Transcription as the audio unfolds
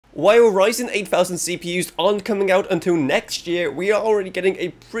While Ryzen 8000 CPUs aren't coming out until next year, we are already getting a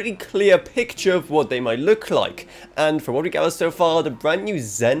pretty clear picture of what they might look like. And from what we gather so far, the brand new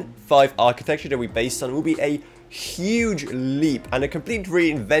Zen 5 architecture that we based on will be a huge leap and a complete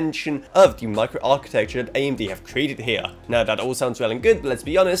reinvention of the microarchitecture that AMD have created here. Now that all sounds well and good, but let's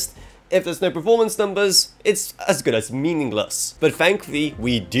be honest, if there's no performance numbers, it's as good as meaningless. But thankfully,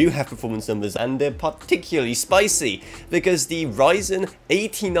 we do have performance numbers, and they're particularly spicy, because the Ryzen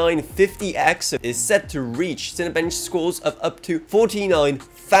 8950X is set to reach Cinebench scores of up to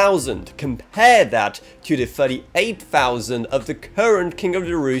 49,000. Compare that to the 38,000 of the current King of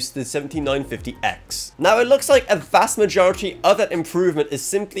the Roost, the 7950X. Now, it looks like a vast majority of that improvement is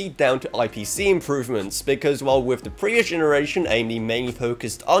simply down to IPC improvements, because while with the previous generation, AMD mainly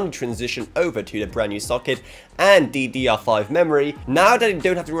focused on transition over to the brand new socket and DDR5 memory, now that they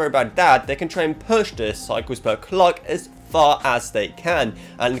don't have to worry about that, they can try and push the cycles per clock as far as they can,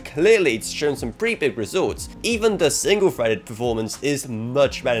 and clearly it's shown some pretty big results. Even the single-threaded performance is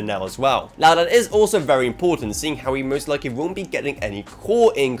much better now as well. Now that is also very important, seeing how we most likely won't be getting any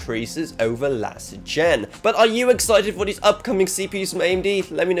core increases over last gen. But are you excited for these upcoming CPUs from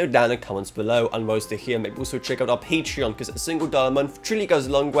AMD? Let me know down in the comments below, and whilst you're here, maybe also check out our Patreon, because a single $1 a month truly goes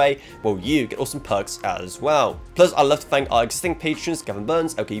a long way, while you get awesome perks as well. Plus, I'd love to thank our existing patrons, Gavin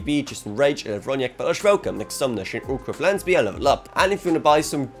Burns, LKB, Justin Rage, Elev Roniak, Balash Welcome, Nick Sumner, Shane Allcroft, Lansby, and Level Up. And if you want to buy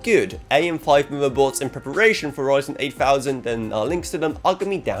some good AM5 motherboards in preparation for Ryzen 8000, then our links to them are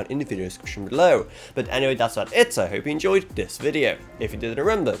going to be down in the video description below. But anyway, that's about it, so I hope you enjoyed this video. If you did,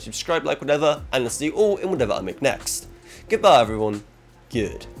 remember to subscribe, like, whatever, and I'll see you all in whatever I make next. Goodbye everyone,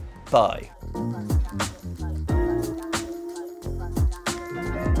 goodbye.